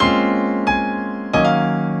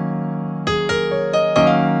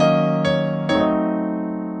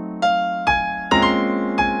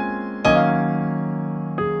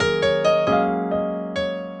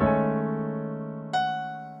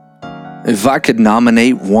If I could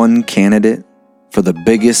nominate one candidate for the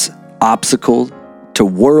biggest obstacle to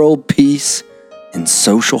world peace and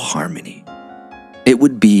social harmony, it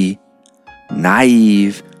would be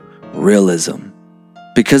naive realism,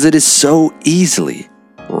 because it is so easily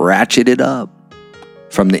ratcheted up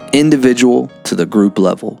from the individual to the group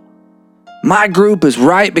level. My group is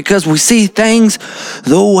right because we see things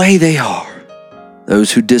the way they are.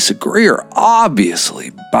 Those who disagree are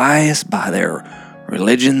obviously biased by their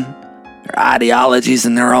religion, their ideologies,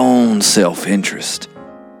 and their own self-interest.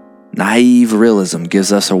 Naive realism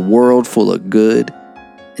gives us a world full of good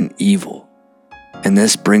and evil. And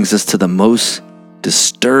this brings us to the most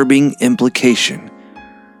disturbing implication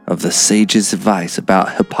of the sage's advice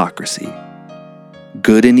about hypocrisy.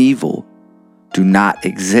 Good and evil do not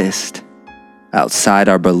exist outside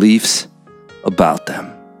our beliefs about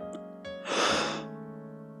them.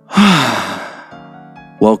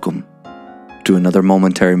 Welcome to another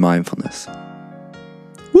Momentary Mindfulness.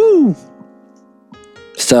 Woo!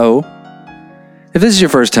 So, if this is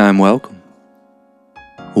your first time, welcome.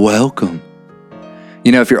 Welcome.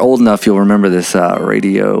 You know, if you're old enough, you'll remember this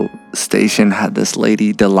radio station had this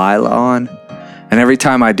lady, Delilah, on. And every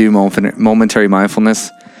time I do Momentary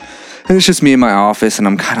Mindfulness, and it's just me in my office, and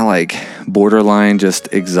I'm kind of like borderline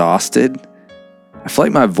just exhausted, I feel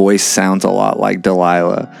like my voice sounds a lot like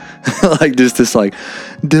Delilah. Like just this like,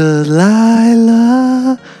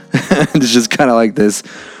 Delilah. It's just kind of like this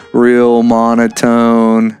real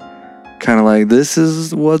monotone, kind of like, this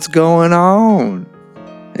is what's going on.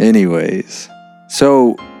 Anyways,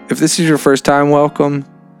 so if this is your first time, welcome.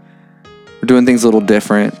 We're doing things a little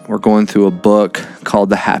different. We're going through a book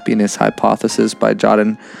called The Happiness Hypothesis by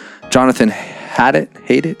Jonathan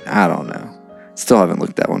Haidt. I don't know. Still haven't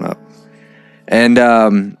looked that one up.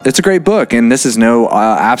 And it's a great book, and this is no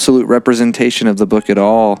absolute representation of the book at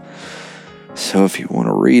all. So if you want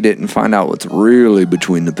to read it and find out what's really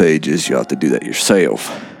between the pages, you have to do that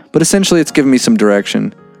yourself. But essentially, it's given me some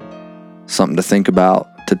direction, something to think about,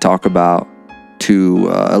 to talk about, to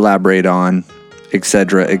elaborate on,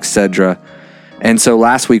 etc., etc. And so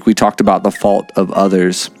last week we talked about the fault of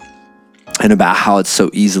others and about how it's so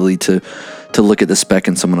easily to look at the speck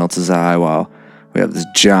in someone else's eye while we have this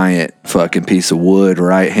giant fucking piece of wood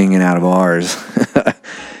right hanging out of ours.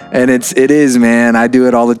 And it is, man. I do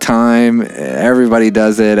it all the time. Everybody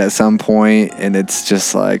does it at some point, and it's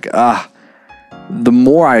just like, the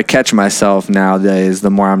more I catch myself nowadays,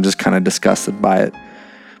 the more I'm just kind of disgusted by it.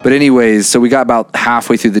 But anyways, so we got about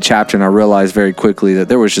halfway through the chapter, and I realized very quickly that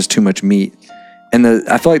there was just too much meat. And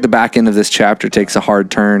I feel like the back end of this chapter takes a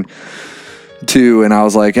hard turn too, and I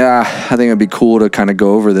was like, I think it'd be cool to kind of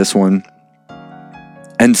go over this one.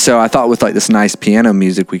 And so I thought with like this nice piano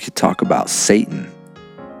music, we could talk about Satan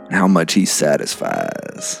and how much he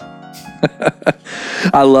satisfies.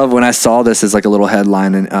 I love when I saw this as like a little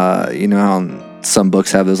headline, and you know how some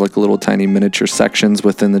books have those like little tiny miniature sections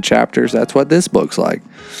within the chapters. That's what this book's like.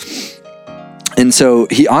 And so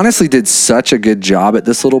he honestly did such a good job at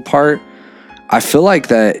this little part. I feel like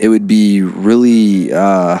that it would be really,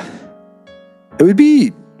 it would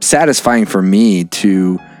be satisfying for me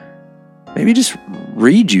to maybe just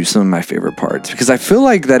read you some of my favorite parts, because I feel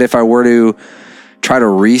like that if I were to try to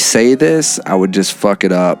re-say this, I would just fuck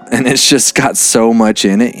it up, and it's just got so much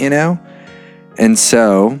in it, you know? And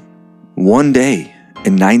so one day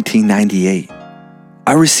in 1998,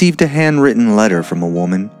 I received a handwritten letter from a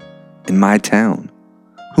woman in my town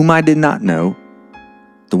whom I did not know.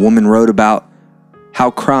 The woman wrote about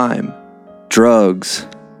how crime, drugs,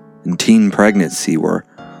 and teen pregnancy were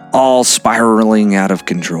all spiraling out of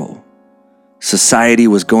control. Society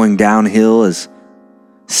was going downhill as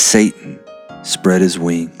Satan spread his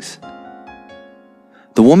wings.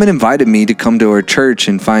 The woman invited me to come to her church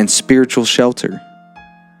and find spiritual shelter.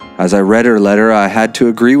 As I read her letter, I had to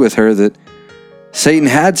agree with her that Satan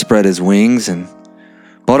had spread his wings,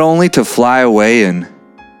 but only to fly away and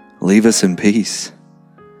leave us in peace.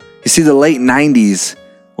 You see, the late 90s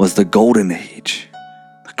was the golden age.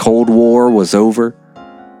 The Cold War was over.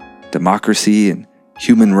 Democracy and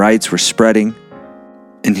human rights were spreading.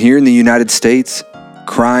 And here in the United States,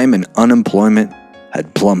 crime and unemployment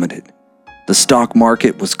had plummeted. The stock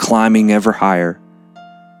market was climbing ever higher.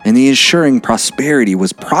 And the ensuring prosperity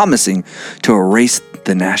was promising to erase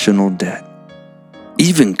the national debt.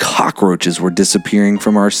 Even cockroaches were disappearing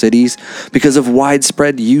from our cities because of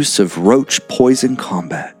widespread use of roach poison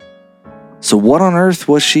combat. So what on earth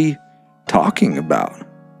was she talking about?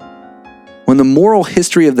 When the moral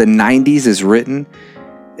history of the 90s is written,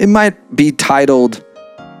 it might be titled,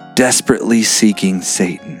 Desperately Seeking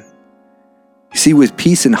Satan. You see, with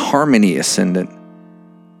peace and harmony ascendant,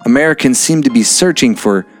 Americans seem to be searching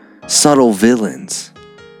for subtle villains.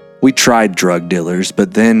 We tried drug dealers,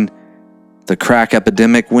 but then the crack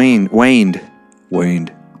epidemic waned.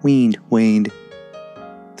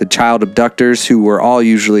 The child abductors, who were all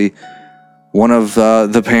usually one of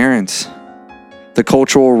the parents. The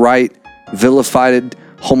cultural right vilified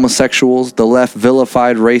homosexuals, the left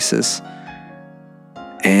vilified racists.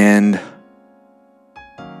 And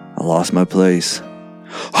I lost my place.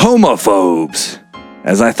 Homophobes!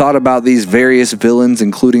 As I thought about these various villains,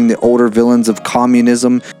 including the older villains of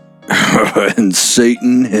communism and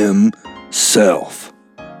Satan himself,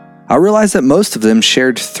 I realized that most of them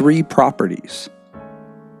shared three properties.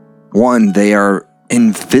 One, they are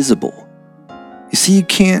invisible. You see, you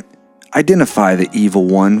can't identify the evil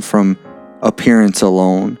one from appearance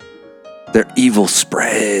alone. Their evil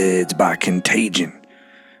spreads by contagion,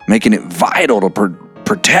 making it vital to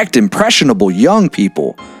protect impressionable young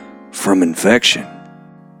people from infection.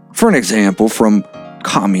 For an example, from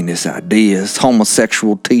communist ideas,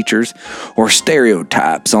 homosexual teachers, or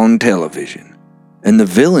stereotypes on television. And the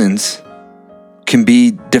villains can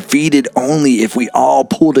be defeated only if we all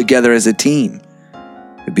pull together as a team.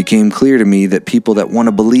 It became clear to me that people that want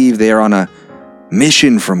to believe they are on a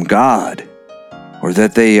mission from God, or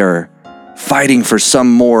that they are fighting for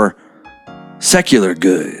some more secular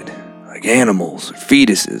good, like animals, or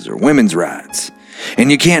fetuses, or women's rights.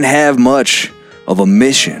 And you can't have much of a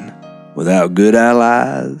mission without good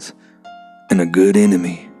allies and a good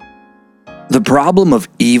enemy. The problem of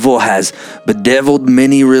evil has bedeviled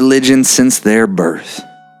many religions since their birth.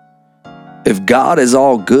 If God is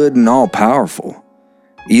all good and all powerful,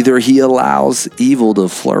 either he allows evil to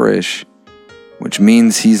flourish, which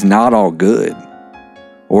means he's not all good,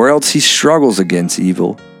 or else he struggles against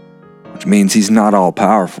evil, which means he's not all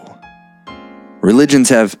powerful. Religions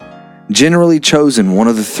have generally chosen one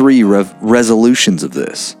of the three resolutions of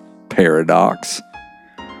this paradox.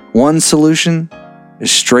 One solution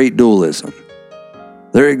is straight dualism.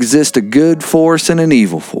 There exists a good force and an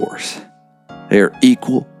evil force. They are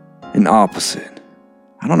equal and opposite.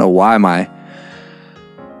 I don't know why my,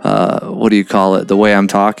 the way I'm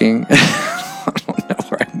talking. I don't know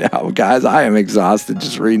right now, guys. I am exhausted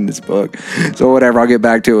just reading this book. So whatever, I'll get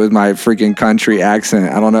back to it with my freaking country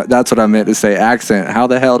accent. I don't know. That's what I meant to say, accent. How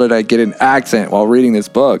the hell did I get an accent while reading this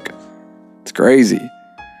book? It's crazy.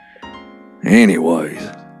 Anyways,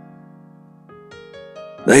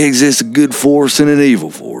 they exist a good force and an evil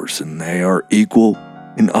force, and they are equal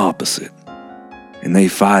and opposite, and they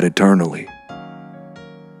fight eternally.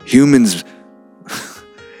 Human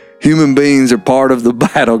beings are part of the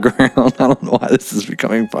battleground. I don't know why this is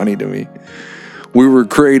becoming funny to me. We were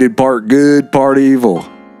created part good, part evil,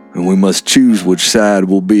 and we must choose which side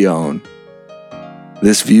we'll be on.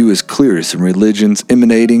 This view is clearest in religions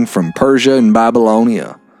emanating from Persia and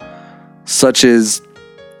Babylonia, such as,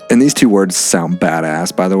 and these two words sound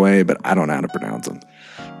badass, by the way, but I don't know how to pronounce them,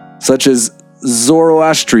 such as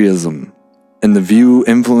Zoroastrianism, and the view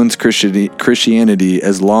influenced Christianity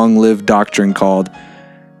as long-lived doctrine called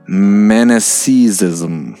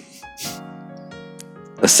Manichaeism.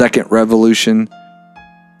 A second revolution.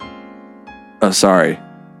 Oh, sorry.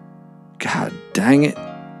 God dang it.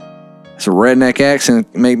 It's a redneck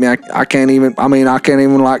accent. Make me, I can't even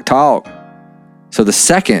like talk. So the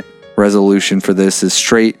second resolution for this is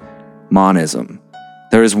straight monism.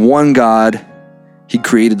 There is one God. He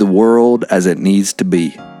created the world as it needs to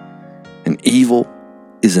be. And evil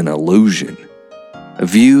is an illusion. A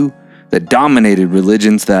view that dominated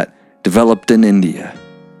religions that developed in India.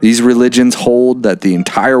 These religions hold that the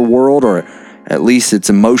entire world, or at least its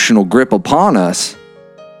emotional grip upon us,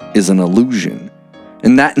 is an illusion.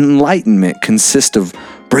 And that enlightenment consists of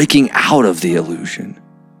breaking out of the illusion.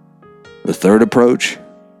 The third approach,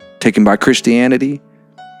 taken by Christianity,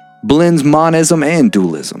 blends monism and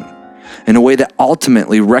dualism in a way that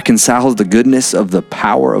ultimately reconciles the goodness of the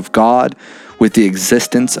power of God with the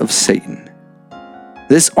existence of Satan.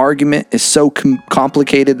 This argument is so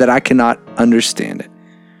complicated that I cannot understand it,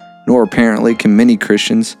 nor apparently can many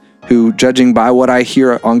Christians who, judging by what I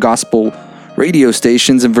hear on gospel radio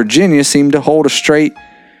stations in Virginia, seem to hold a straight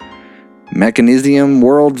mechanism,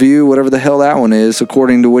 worldview, whatever the hell that one is,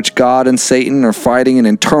 according to which God and Satan are fighting an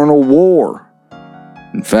internal war.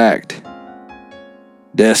 In fact,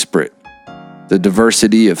 desperate, the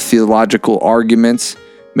diversity of theological arguments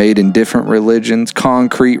made in different religions,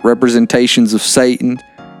 concrete representations of Satan,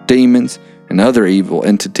 demons, and other evil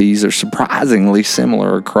entities are surprisingly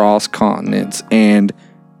similar across continents and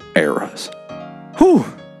eras. Whew.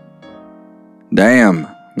 Damn,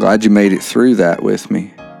 glad you made it through that with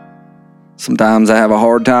me. Sometimes I have a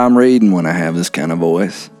hard time reading when I have this kind of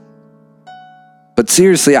voice. But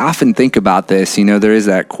seriously, I often think about this. There is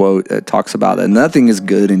that quote that talks about that nothing is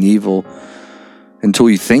good and evil until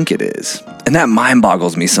you think it is. And that mind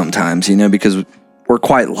boggles me sometimes, because we're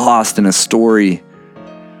quite lost in a story.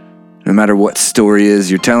 No matter what story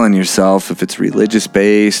is you're telling yourself, if it's religious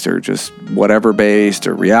based or just whatever based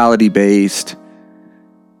or reality based,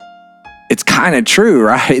 it's kind of true,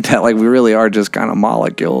 right? That we really are just kind of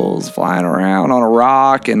molecules flying around on a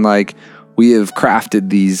rock, and we have crafted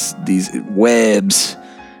these webs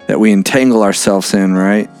that we entangle ourselves in,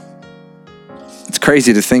 right? It's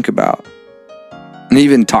crazy to think about. And he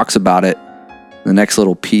even talks about it in the next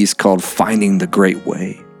little piece called Finding the Great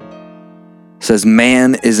Way. It says,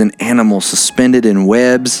 man is an animal suspended in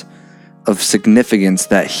webs of significance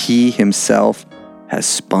that he himself has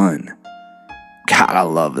spun. God, I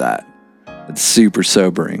love that. It's super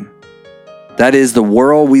sobering. That is, the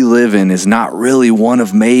world we live in is not really one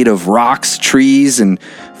made of rocks, trees, and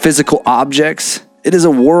physical objects. It is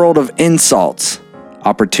a world of insults,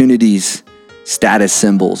 opportunities, status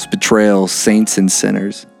symbols, betrayals, saints and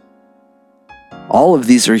sinners. All of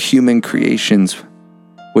these are human creations,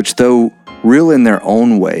 which, though real in their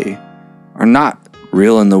own way, are not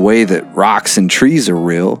real in the way that rocks and trees are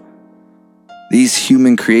real. These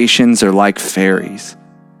human creations are like fairies.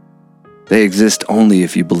 They exist only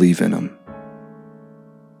if you believe in them.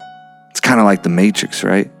 It's kind of like the Matrix,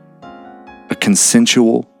 right? A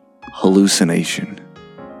consensual hallucination.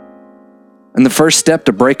 And the first step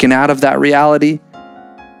to breaking out of that reality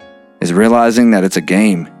is realizing that it's a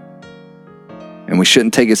game. And we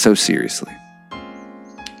shouldn't take it so seriously.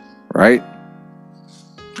 Right?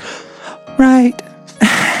 Right.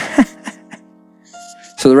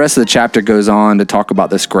 So the rest of the chapter goes on to talk about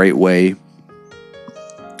this great way,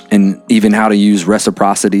 and even how to use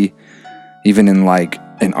reciprocity, even in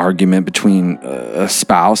an argument between a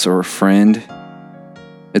spouse or a friend.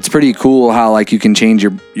 It's pretty cool how you can change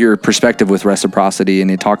your perspective with reciprocity.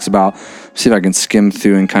 And it talks about, see if I can skim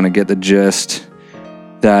through and kind of get the gist.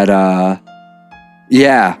 That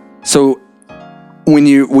so when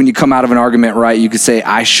you come out of an argument, right, you could say,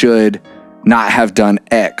 I should not have done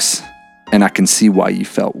X, and I can see why you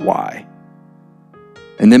felt Y.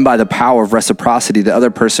 And then by the power of reciprocity, the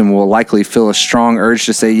other person will likely feel a strong urge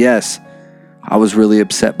to say, yes, I was really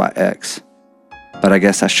upset by X, but I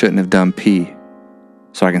guess I shouldn't have done P,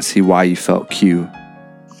 so I can see why you felt Q.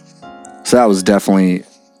 So that was definitely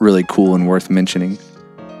really cool and worth mentioning.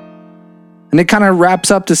 And it kind of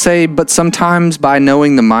wraps up to say, but sometimes by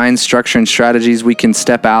knowing the mind structure and strategies, we can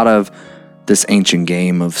step out of this ancient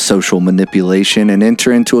game of social manipulation and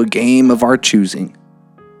enter into a game of our choosing.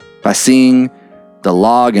 By seeing the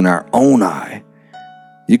log in our own eye,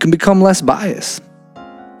 you can become less biased,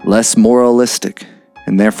 less moralistic,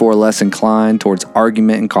 and therefore less inclined towards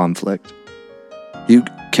argument and conflict. You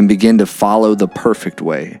can begin to follow the perfect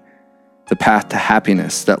way, the path to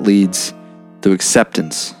happiness that leads to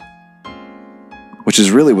acceptance, which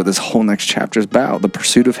is really what this whole next chapter is about, the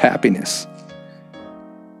pursuit of happiness.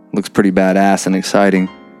 Looks pretty badass and exciting.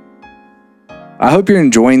 I hope you're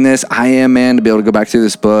enjoying this. I am, man, to be able to go back through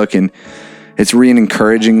this book, and it's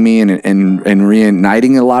re-encouraging me and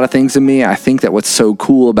reigniting a lot of things in me. I think that what's so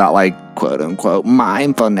cool about quote unquote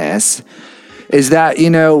mindfulness is that,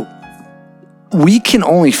 we can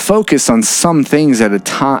only focus on some things at a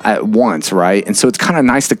time at once, right? And so it's kind of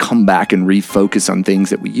nice to come back and refocus on things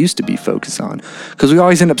that we used to be focused on, because we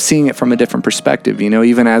always end up seeing it from a different perspective.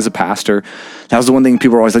 Even as a pastor, that was the one thing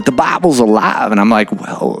people were always like, the Bible's alive. And I'm like,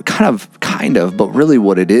 well, kind of, but really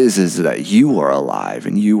what it is that you are alive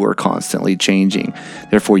and you are constantly changing.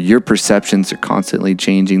 Therefore, your perceptions are constantly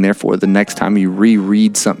changing. Therefore, the next time you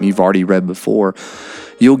reread something you've already read before,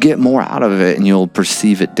 you'll get more out of it and you'll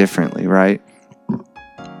perceive it differently, right?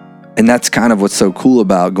 And that's kind of what's so cool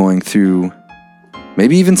about going through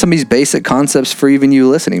maybe even some of these basic concepts for even you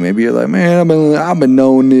listening. Maybe you're like, man, I've been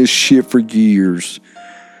knowing this shit for years.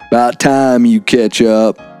 About time you catch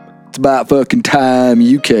up. It's about fucking time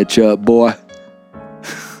you catch up, boy.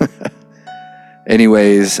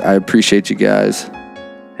 Anyways, I appreciate you guys.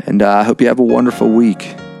 And I hope you have a wonderful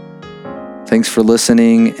week. Thanks for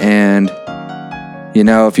listening. And,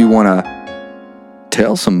 if you want to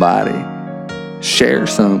tell somebody, share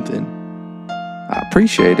something, I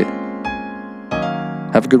appreciate it.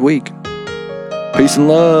 Have a good week. Peace and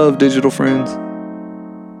love, digital friends.